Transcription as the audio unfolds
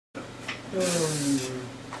Wait,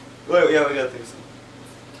 yeah, we gotta think so.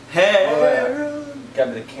 Hey! Got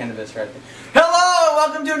me the canvas right there. Hello!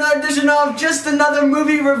 Welcome to another edition of Just Another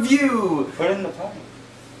Movie Review! Put it in the pipe.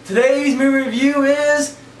 Today's movie review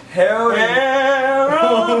is Harold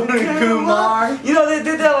and Kumar. You know, they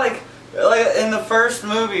did that like in the first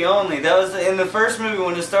movie only. That was in the first movie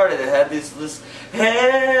when it started. It had this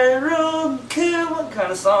Harold Kumar kind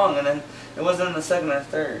of song, and then it wasn't in the second or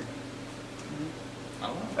third.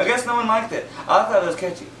 I guess no one liked it. I thought it was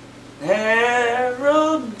catchy.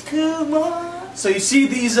 Harold Kumar. So you see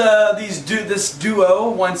this duo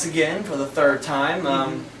once again for the third time.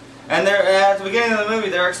 And they're at the beginning of the movie.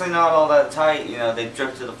 They're actually not all that tight. You know, they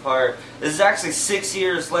drifted apart. This is actually 6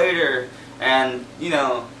 years later, and you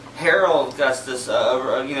know, Harold got this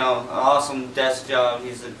awesome desk job.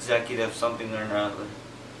 He's executive something or another.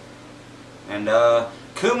 And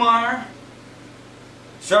Kumar,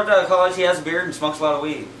 straight out of college, he has a beard and smokes a lot of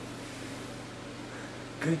weed.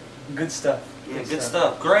 Good stuff. Yeah, good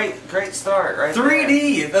stuff. Great start, right?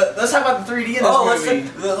 3D. Let's talk about the 3D in this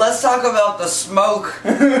movie. Let's talk about the smoke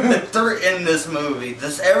in this movie.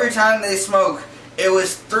 Every time they smoke, it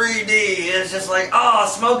was 3D. It's just like, oh,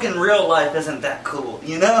 smoke in real life isn't that cool,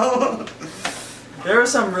 you know? There are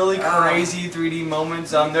some really crazy 3D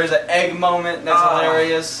moments. There's an egg moment that's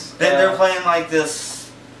hilarious. They're playing like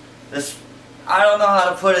this. I don't know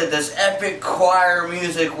how to put it. This epic choir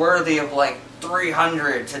music worthy of like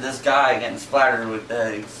 300 to this guy getting splattered with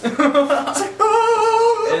eggs. It's like,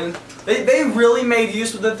 oh! And they really made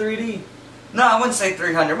use of the 3D. No, I wouldn't say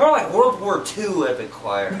 300. More like World War II epic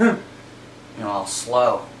choir. You know, all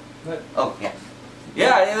slow. But, oh yeah,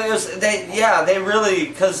 yeah. It was they really,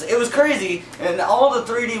 because it was crazy, and all the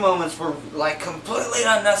 3D moments were like completely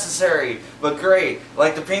unnecessary, but great.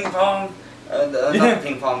 Like the ping pong, not the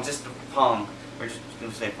ping pong, just the pong. We're just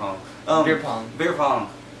gonna say pong. Beer pong. Beer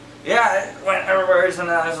pong. Yeah, it went everywhere,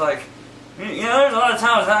 and I was like, you know, there's a lot of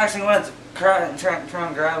times I actually went to try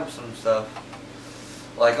and grab some stuff,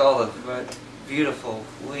 like all the beautiful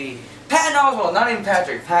Patton Oswalt, not even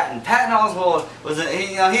Patrick, Patton. Patton Oswalt was,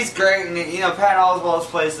 you know, he's great, and you know, Patton Oswalt's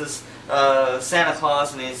plays this Santa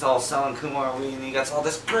Claus, and he's all selling Kumar weed, and he gets all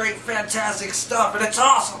this great, fantastic stuff, and it's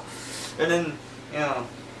awesome. And then, you know,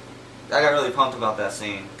 I got really pumped about that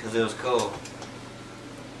scene because it was cool.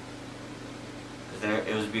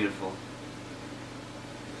 It was beautiful.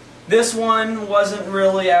 This one wasn't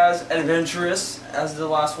really as adventurous as the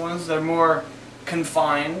last ones. They're more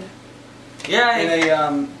confined. Yeah,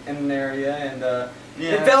 in an area, and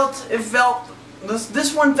yeah. It felt.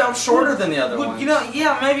 This one felt shorter than the other ones. You know,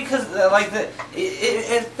 yeah, maybe because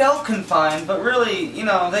it felt confined, but really, you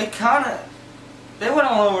know, they went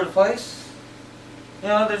all over the place. You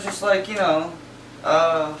know, they're just like, you know,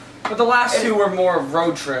 but the last two were more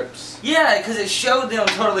road trips. Yeah, because it showed them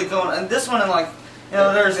totally going, and this one, like, you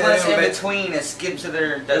know, there's less in between. It skipped to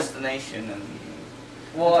their destination, and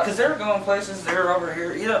well, because they were going places, they were over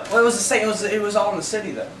here, you know. Well, it was the same. It was all in the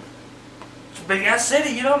city, though. It's a big ass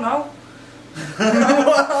city, you don't know.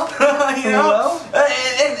 Well, you know,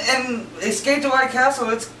 and Escape to White Castle.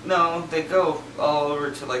 They go all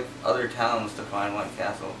over to like other towns to find White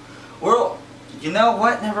Castle. Well, you know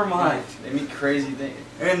what? Never mind. They meet crazy things.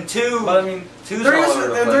 And two, but I mean, two's all over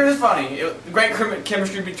the place. Three is funny. Great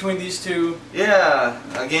chemistry between these two. Yeah.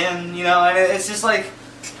 Again, you know, and it's just like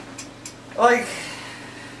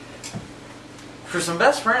for some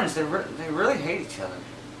best friends, they really hate each other.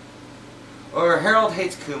 Or Harold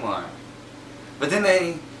hates Kumar, but then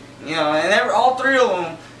they, you know, and all three of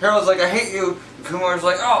them, Harold's like, I hate you. And Kumar's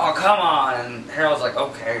like, oh, come on. And Harold's like,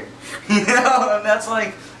 okay. You know, and that's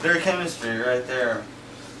like their chemistry right there.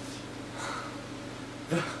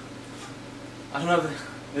 I don't know if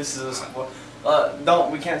this is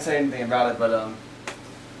we can't say anything about it, but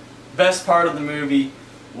best part of the movie,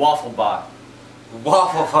 Waffle Bot.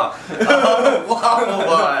 Waffle Bot. Oh, Waffle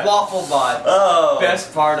Bot. Waffle Bot. Oh.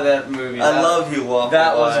 Best part of that movie. I love you, Waffle Bot.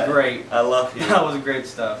 That was great. I love you. That was great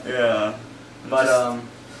stuff. Yeah. But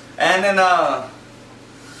and then the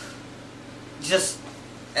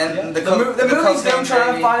movie's them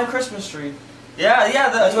trying to find a Christmas tree. Yeah,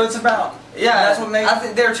 that's what it's about. Yeah, that's what made. I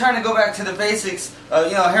think they were trying to go back to the basics.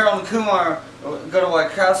 You know, Harold and Kumar go to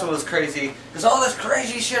White Castle was crazy because all this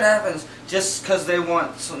crazy shit happens just because they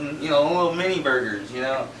want some, you know, little mini burgers, you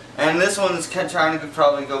know. And this one's trying to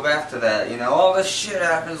probably go back to that. You know, all this shit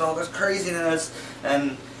happens, all this craziness,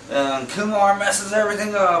 and Kumar messes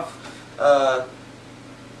everything up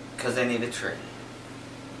because they need a tree.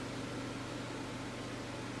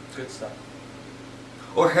 Good stuff.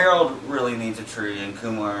 Or Harold really needs a tree, and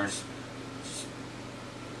Kumar's just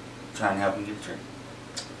trying to help him get a tree.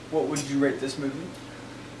 What would you rate this movie?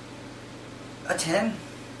 A 10.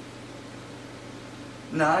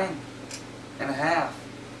 9 and a half.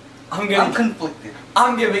 I'm conflicted.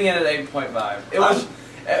 I'm giving it an 8.5. It was,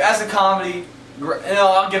 as a comedy, no,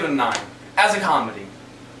 I'll give it a 9. As a comedy.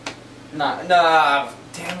 No,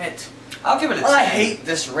 damn it. I'll give it a 10. I hate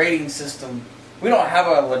this rating system. We don't have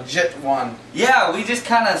a legit one. Yeah, we just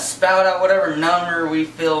kind of spout out whatever number we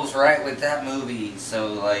feel's right with that movie.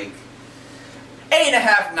 So, like...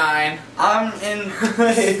 8.5, 9. I'm in...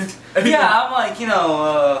 yeah, I'm like, you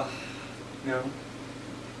know,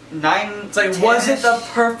 9... It's like, 10-ish. was it the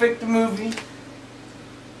perfect movie?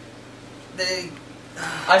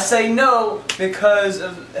 I say no because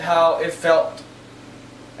of how it felt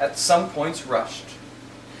at some points rushed.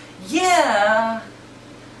 Yeah...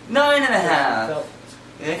 9.5. Felt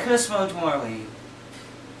They could have smoked more weed.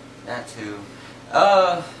 That too.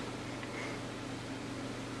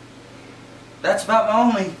 That's about my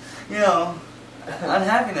only,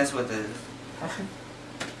 unhappiness with it.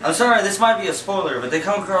 I'm sorry, this might be a spoiler, but they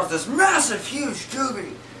come across this massive, huge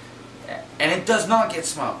doobie, and it does not get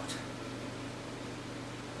smoked.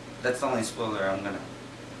 That's the only spoiler I'm gonna...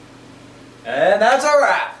 And that's a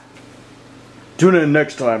wrap. Tune in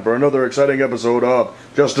next time for another exciting episode of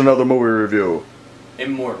Just Another Movie Review.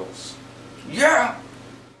 Immortals. Yeah!